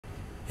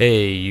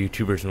Hey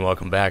YouTubers, and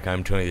welcome back.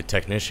 I'm Tony the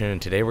Technician,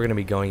 and today we're going to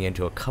be going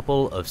into a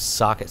couple of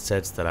socket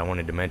sets that I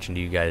wanted to mention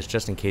to you guys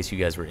just in case you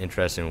guys were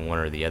interested in one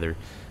or the other.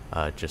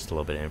 Just a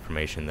little bit of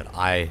information that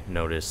I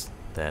noticed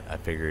that I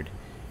figured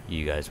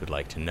you guys would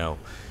like to know.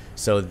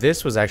 So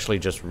this was actually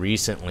just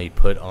recently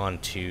put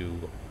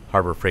onto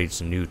Harbor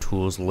Freight's new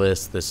tools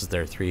list. This is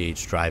their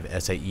 3H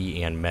drive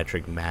SAE and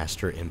metric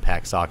master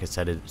impact socket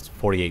set. It's a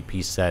 48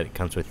 piece set. It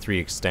comes with 3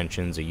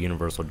 extensions, a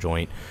universal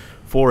joint,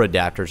 4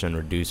 adapters and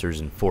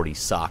reducers, and 40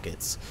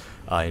 sockets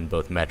in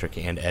both metric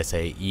and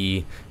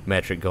SAE.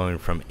 Metric going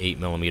from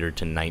 8mm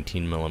to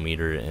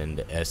 19mm,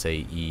 and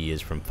SAE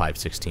is from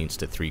 5/16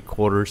 to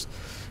 3/4.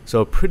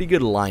 So a pretty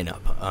good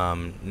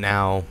lineup.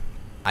 Now,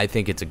 I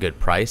think it's a good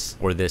price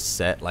for this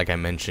set. Like I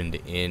mentioned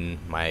in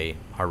my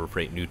Harbor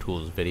Freight New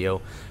Tools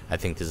video, I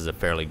think this is a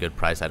fairly good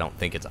price. I don't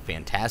think it's a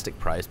fantastic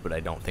price, but I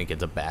don't think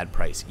it's a bad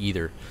price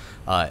either.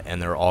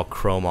 And they're all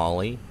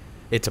chromoly.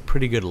 It's a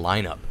pretty good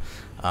lineup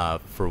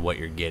for what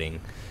you're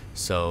getting.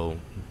 So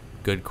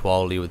good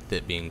quality with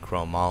it being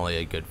chromoly,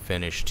 a good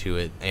finish to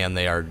it, and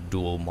they are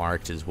dual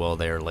marked as well.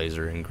 They are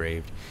laser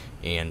engraved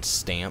and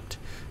stamped.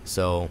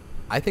 So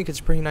I think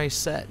it's a pretty nice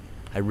set.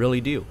 I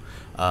really do.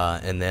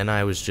 And then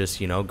I was just,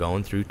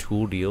 going through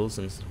tool deals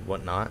and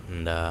whatnot,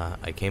 and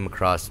I came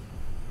across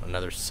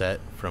another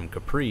set from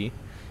Capri,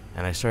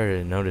 and I started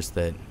to notice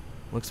that it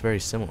looks very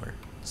similar.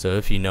 So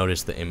if you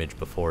noticed the image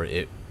before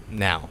it,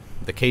 now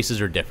the cases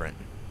are different.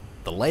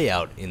 The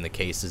layout in the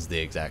case is the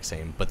exact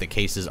same, but the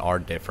cases are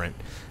different.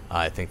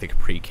 I think the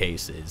Capri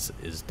case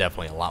is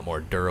definitely a lot more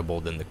durable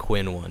than the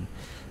Quinn one.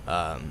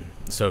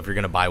 So if you're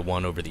going to buy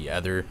one over the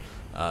other,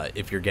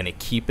 if you're going to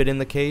keep it in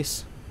the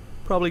case,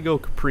 probably go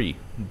Capri.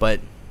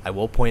 But I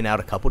will point out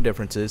a couple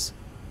differences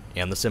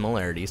and the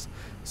similarities.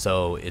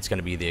 So it's going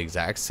to be the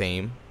exact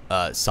same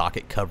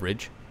socket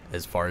coverage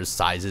as far as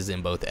sizes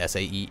in both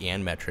SAE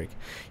and metric.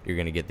 You're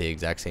going to get the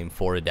exact same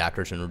 4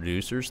 adapters and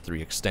reducers,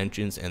 3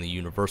 extensions, and the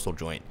universal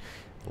joint.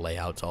 The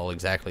layout's all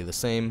exactly the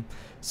same.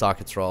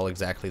 Sockets are all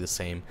exactly the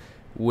same,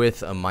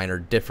 with a minor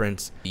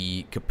difference.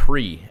 The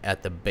Capri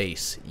at the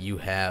base, you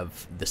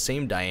have the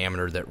same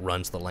diameter that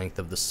runs the length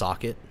of the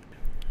socket,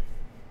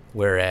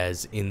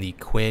 whereas in the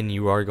Quinn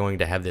you are going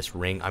to have this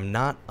ring. I'm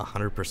not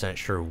 100%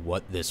 sure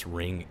what this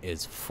ring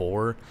is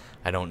for.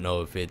 I don't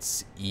know if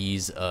it's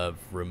ease of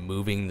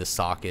removing the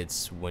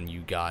sockets when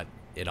you got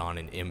it on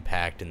an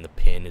impact and the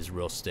pin is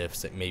real stiff,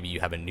 so maybe you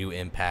have a new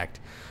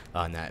impact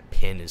and that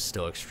pin is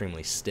still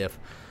extremely stiff.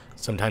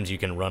 Sometimes you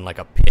can run like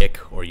a pick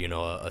or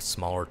a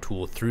smaller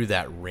tool through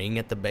that ring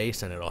at the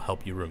base and it'll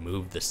help you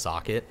remove the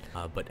socket.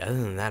 But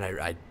other than that,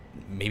 I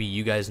maybe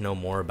you guys know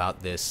more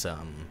about this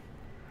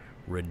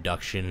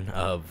reduction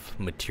of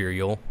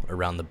material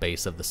around the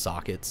base of the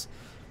sockets.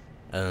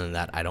 Other than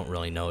that, I don't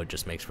really know. It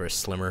just makes for a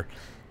slimmer,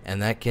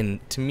 and that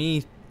can, to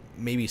me,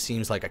 maybe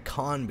seems like a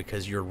con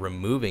because you're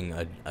removing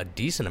a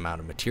decent amount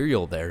of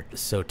material there.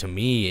 So to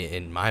me,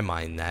 in my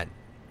mind, that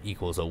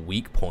equals a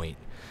weak point.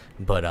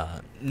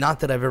 But not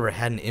that I've ever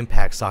had an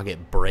impact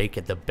socket break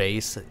at the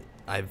base.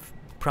 I've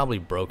probably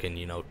broken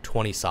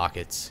 20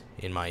 sockets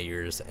in my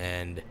years,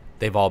 and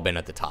they've all been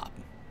at the top.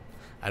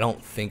 I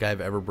don't think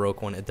I've ever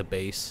broke one at the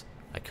base.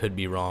 I could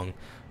be wrong.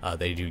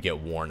 They do get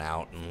worn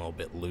out and a little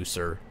bit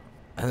looser.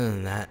 Other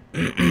than that,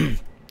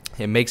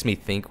 it makes me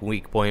think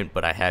weak point,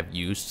 but I have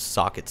used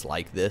sockets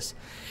like this.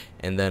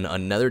 And then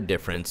another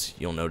difference,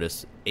 you'll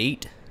notice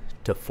 8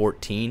 to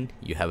 14,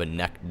 you have a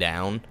neck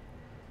down.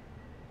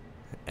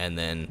 And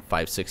then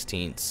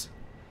 5/16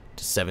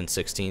 to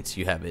 7/16,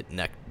 you have it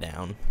neck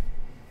down.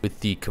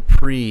 With the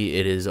Capri,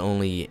 it is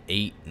only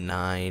 8,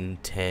 9,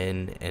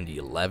 10, and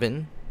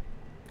 11.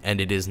 And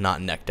it is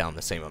not neck down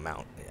the same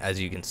amount. As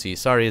you can see,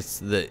 sorry, it's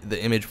the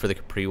image for the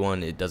Capri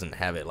one, it doesn't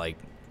have it like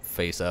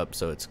face up,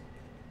 so it's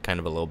kind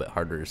of a little bit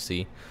harder to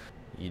see.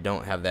 You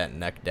don't have that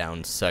neck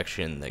down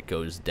section that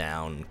goes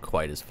down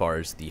quite as far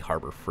as the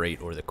Harbor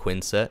Freight or the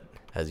Quinn set,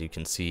 as you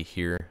can see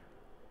here.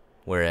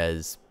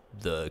 Whereas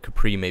the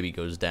Capri maybe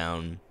goes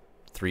down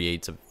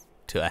 3/8 to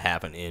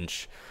 1/2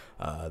 inch.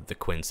 The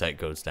Quinn set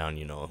goes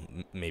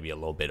down, maybe a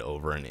little bit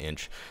over an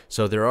inch.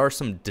 So there are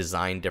some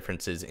design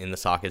differences in the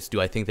sockets. Do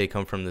I think they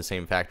come from the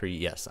same factory?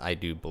 Yes, I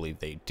do believe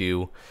they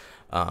do.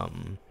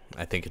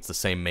 I think it's the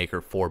same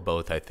maker for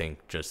both. I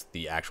think just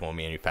the actual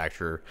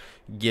manufacturer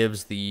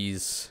gives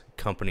these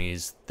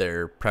companies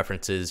their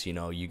preferences.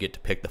 You get to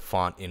pick the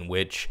font in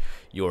which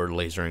your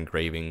laser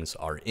engravings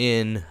are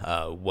in,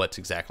 what's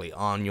exactly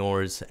on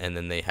yours, and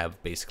then they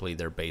have basically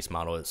their base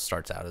model. It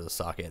starts out as a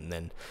socket, and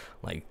then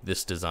like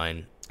this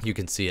design, you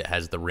can see it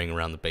has the ring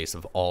around the base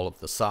of all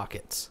of the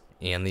sockets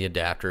and the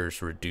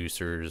adapters,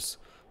 reducers,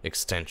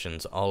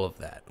 extensions, all of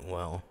that.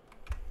 Well,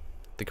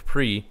 the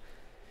Capri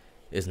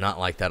is not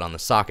like that on the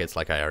sockets,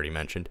 like I already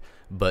mentioned,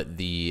 but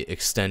the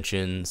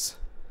extensions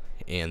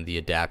and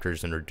the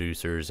adapters and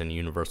reducers and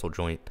universal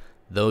joint,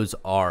 those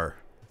are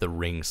the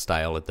ring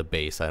style at the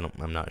base. I'm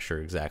not sure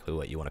exactly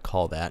what you want to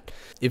call that.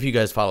 If you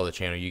guys follow the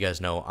channel, you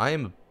guys know I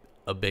am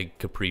a big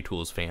Capri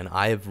Tools fan.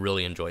 I have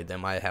really enjoyed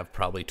them. I have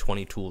probably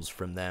 20 tools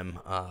from them,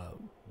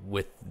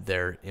 with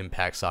their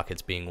impact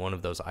sockets being one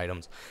of those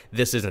items.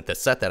 This isn't the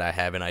set that I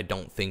have, and I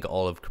don't think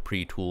all of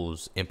Capri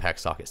Tools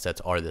impact socket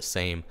sets are the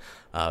same,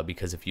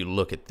 because if you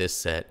look at this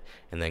set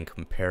and then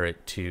compare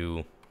it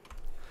to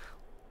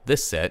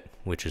this set,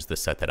 which is the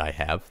set that I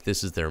have,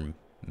 this is their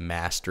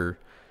master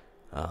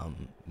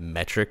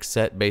metric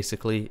set.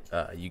 Basically,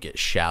 you get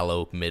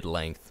shallow,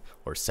 mid-length,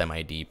 or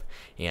semi-deep,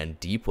 and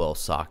deep well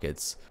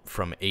sockets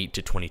from 8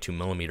 to 22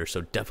 millimeters. So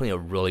definitely a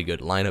really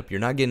good lineup. You're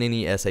not getting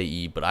any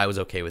SAE, but I was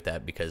okay with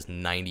that because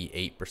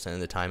 98%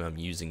 of the time I'm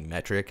using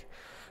metric.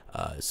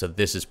 So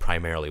this is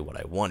primarily what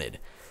I wanted.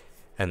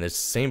 And this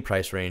same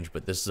price range,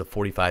 but this is a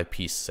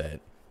 45-piece set,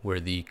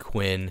 where the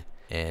Quinn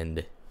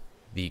and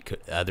the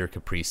other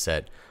Capri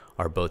set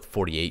are both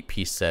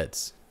 48-piece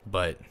sets,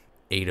 but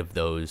 8 of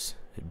those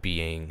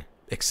being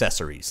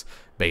accessories,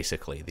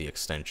 basically the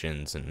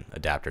extensions and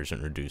adapters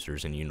and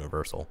reducers and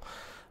universal.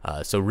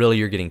 So really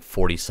you're getting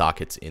 40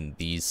 sockets in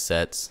these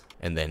sets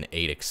and then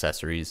 8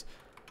 accessories,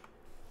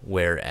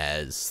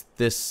 whereas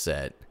this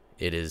set,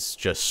 it is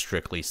just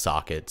strictly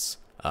sockets,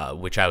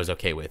 which I was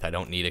okay with. I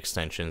don't need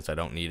extensions. I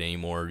don't need any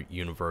more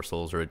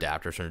universals or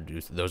adapters or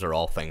reducers. Those are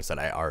all things that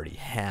I already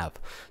have.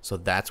 So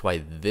that's why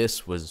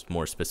this was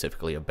more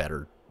specifically a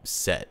better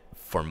set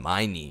for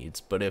my needs.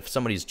 But if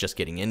somebody's just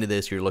getting into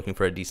this, you're looking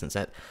for a decent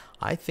set,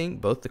 I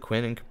think both the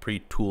Quinn and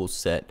Capri Tools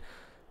set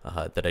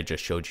that I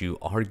just showed you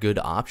are good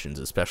options,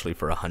 especially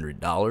for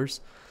 $100.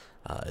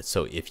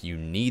 So if you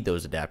need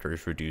those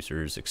adapters,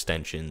 reducers,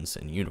 extensions,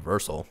 and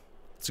universal,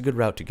 it's a good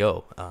route to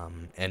go.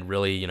 And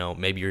really, you know,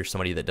 maybe you're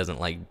somebody that doesn't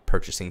like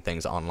purchasing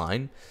things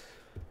online.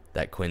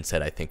 That Quinn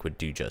set I think would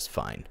do just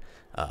fine.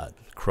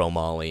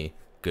 Chromoly,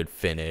 good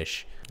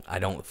finish. I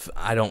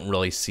don't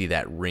really see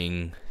that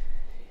ring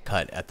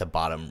cut at the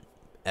bottom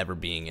ever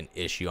being an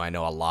issue. I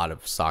know a lot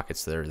of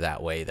sockets that are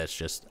that way. That's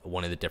just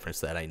one of the differences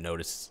that I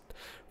noticed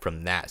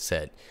from that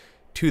set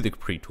to the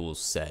Capri Tools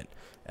set.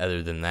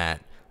 Other than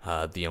that,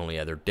 the only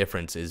other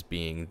difference is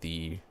being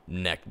the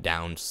neck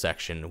down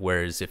section,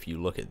 whereas if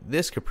you look at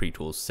this Capri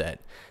Tools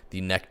set, the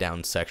neck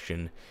down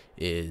section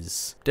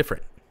is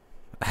different.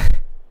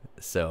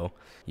 So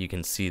you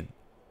can see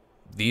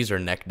these are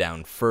neck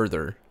down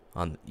further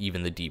on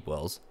even the deep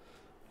wells,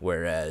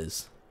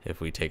 whereas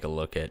if we take a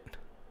look at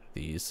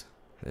these,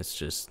 it's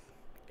just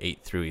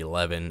 8 through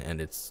 11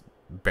 and it's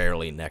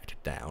barely necked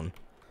down.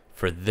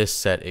 For this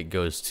set it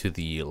goes to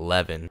the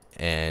 11,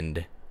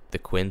 and the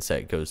Quinn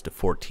set goes to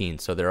 14.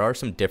 So there are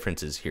some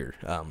differences here.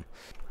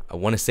 I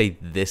want to say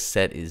this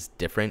set is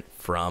different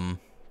from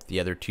the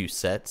other two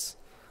sets.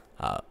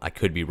 I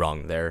could be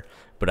wrong there,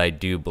 but I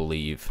do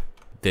believe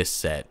this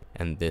set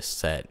and this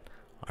set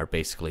are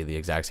basically the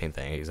exact same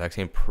thing. Exact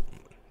same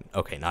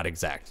okay, not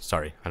exact,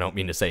 sorry, I don't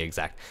mean to say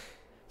exact,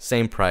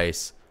 same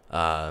price.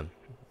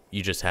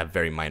 You just have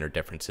very minor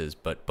differences,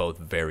 but both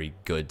very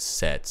good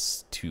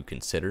sets to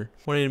consider.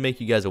 Wanted to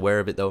make you guys aware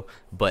of it though.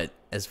 But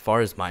as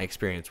far as my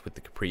experience with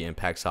the Capri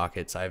impact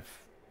sockets,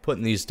 I've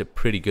put these to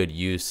pretty good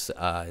use,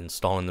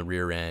 installing the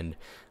rear end,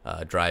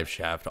 drive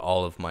shaft,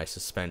 all of my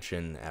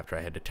suspension after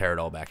I had to tear it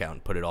all back out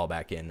and put it all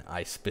back in.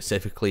 I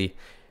specifically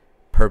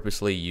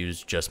purposely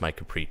used just my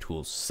Capri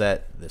Tools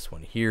set, this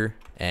one here,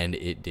 and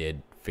it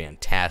did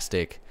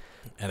fantastic.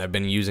 And I've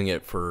been using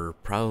it for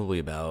probably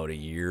about a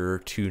year or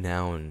two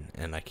now,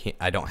 and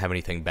I don't have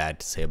anything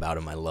bad to say about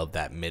them. I love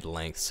that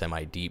mid-length,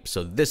 semi-deep.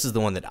 So this is the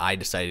one that I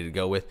decided to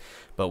go with.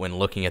 But when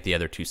looking at the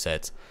other two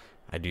sets,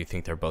 I do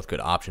think they're both good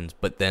options.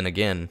 But then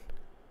again,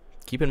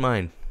 keep in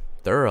mind,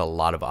 there are a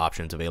lot of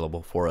options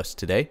available for us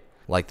today,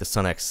 like the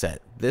Sun X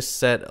set. This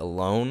set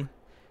alone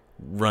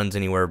runs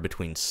anywhere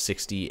between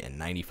 $60 and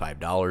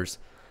 $95.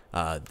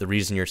 The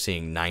reason you're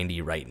seeing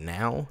 $90 right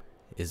now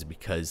is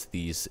because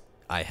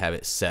I have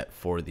it set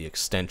for the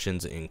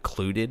extensions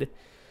included.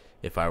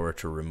 If I were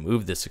to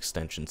remove this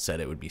extension set,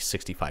 it would be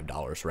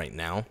 $65 right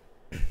now.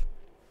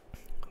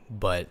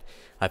 But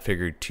I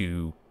figured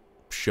to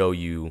show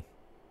you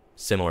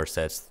similar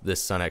sets,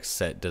 this Sun X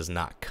set does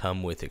not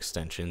come with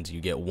extensions.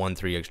 You get one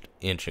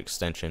 3-inch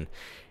extension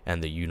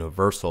and the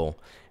universal,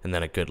 and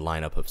then a good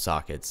lineup of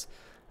sockets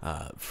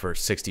for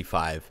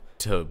 $65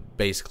 to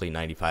basically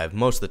 $95.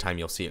 Most of the time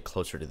you'll see it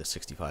closer to the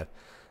 $65,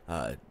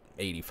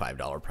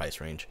 $85 price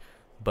range.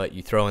 But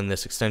you throw in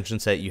this extension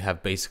set, you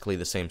have basically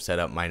the same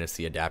setup minus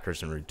the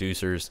adapters and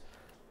reducers.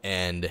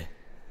 And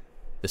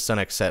the Sun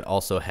X set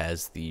also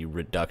has the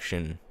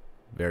reduction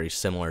very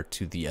similar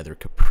to the other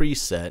Capri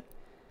set.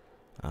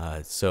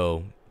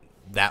 So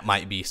that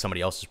might be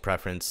somebody else's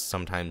preference.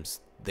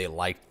 Sometimes they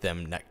like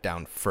them neck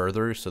down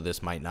further, so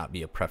this might not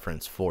be a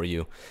preference for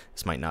you.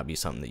 This might not be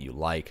something that you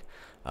like.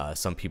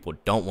 Some people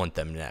don't want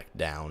them neck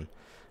down.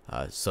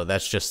 So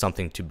that's just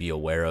something to be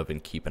aware of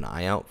and keep an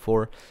eye out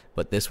for.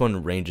 But this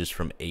one ranges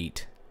from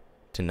 8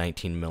 to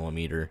 19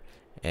 millimeter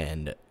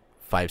and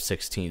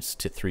 5/16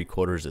 to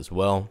 3/4 as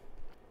well.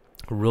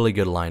 A really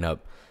good lineup.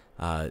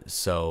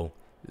 So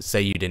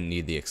say you didn't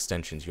need the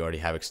extensions, you already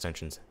have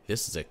extensions.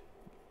 This is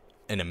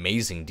an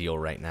amazing deal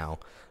right now.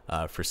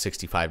 for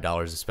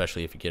 $65,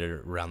 especially if you get it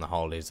around the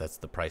holidays. That's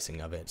the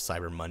pricing of it.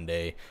 Cyber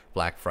Monday,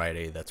 Black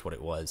Friday, that's what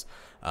it was.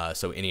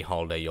 So any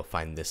holiday, you'll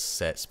find this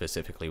set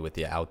specifically with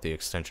the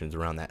extensions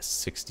around that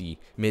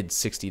mid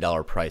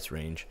 $60 price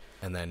range,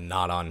 and then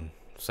not on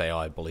sale.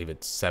 I believe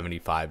it's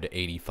 $75 to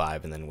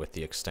 $85, and then with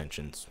the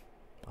extensions,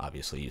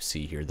 obviously you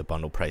see here the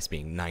bundle price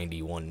being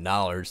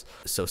 $91.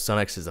 So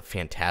SunX is a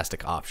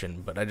fantastic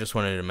option, but I just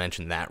wanted to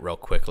mention that real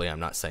quickly. I'm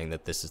not saying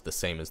that this is the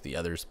same as the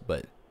others,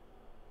 but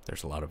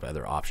there's a lot of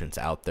other options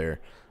out there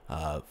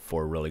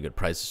for really good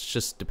prices. It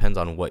just depends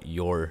on what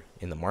you're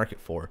in the market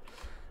for.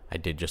 I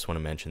did just want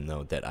to mention,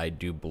 though, that I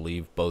do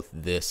believe both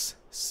this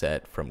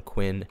set from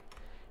Quinn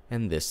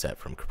and this set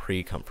from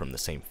Capri come from the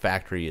same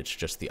factory. It's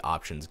just the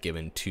options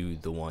given to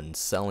the ones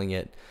selling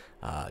it.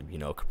 You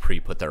know, Capri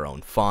put their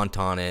own font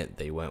on it.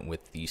 They went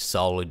with the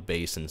solid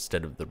base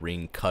instead of the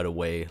ring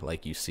cutaway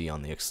like you see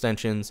on the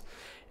extensions.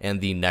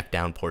 And the neck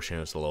down portion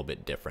is a little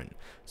bit different.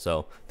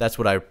 So that's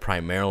what I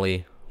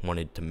primarily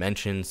wanted to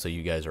mention, so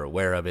you guys are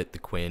aware of it. The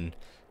Quinn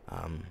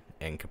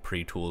and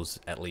Capri tools,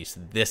 at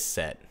least this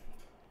set,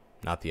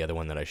 not the other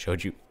one that I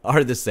showed you,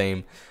 are the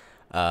same.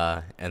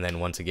 And then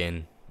once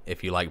again,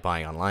 if you like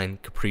buying online,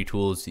 Capri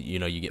tools, you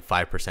know, you get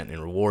 5%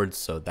 in rewards,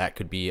 so that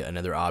could be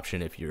another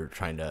option if you're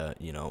trying to,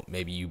 you know,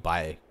 maybe you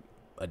buy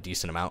a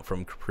decent amount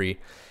from Capri,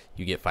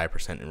 you get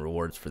 5% in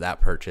rewards for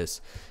that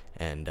purchase.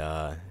 And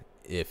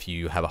if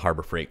you have a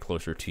Harbor Freight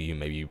closer to you,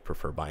 maybe you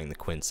prefer buying the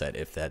Quinn set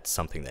if that's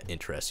something that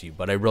interests you.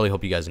 But I really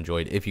hope you guys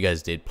enjoyed. If you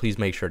guys did, please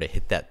make sure to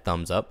hit that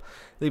thumbs up.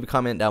 Leave a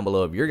comment down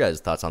below of your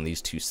guys' thoughts on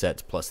these two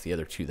sets, plus the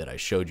other two that I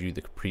showed you,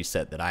 the Capri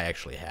set that I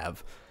actually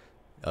have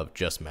of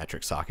just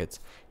metric sockets,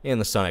 and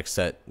the SunX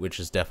set, which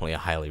is definitely a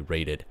highly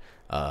rated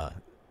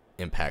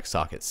impact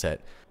socket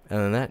set. And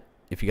then that,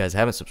 if you guys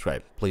haven't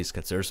subscribed, please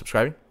consider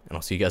subscribing, and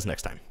I'll see you guys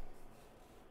next time.